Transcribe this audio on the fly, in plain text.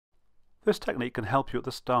This technique can help you at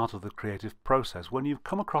the start of the creative process when you've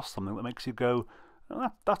come across something that makes you go,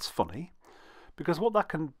 "Oh, that's funny," because what that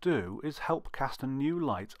can do is help cast a new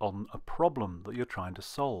light on a problem that you're trying to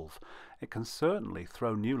solve. It can certainly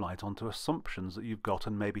throw new light onto assumptions that you've got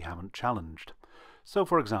and maybe haven't challenged. So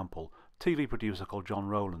for example, TV producer called John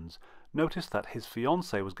Rowlands noticed that his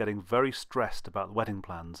fiancée was getting very stressed about wedding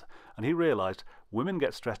plans, and he realised women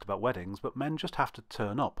get stressed about weddings but men just have to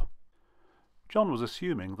turn up. John was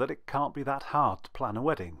assuming that it can't be that hard to plan a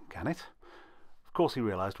wedding, can it? Of course he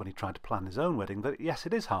realised when he tried to plan his own wedding that yes,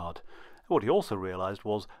 it is hard. What he also realised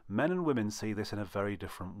was men and women see this in a very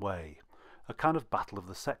different way, a kind of battle of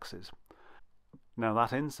the sexes. Now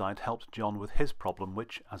that insight helped John with his problem,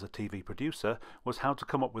 which, as a TV producer, was how to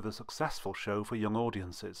come up with a successful show for young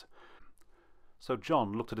audiences. So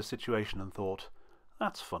John looked at a situation and thought,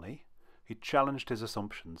 "That's funny." He challenged his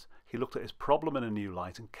assumptions, he looked at his problem in a new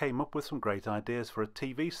light and came up with some great ideas for a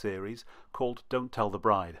TV series called Don't Tell the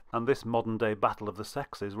Bride, and this modern day battle of the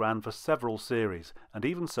sexes ran for several series and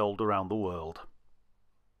even sold around the world.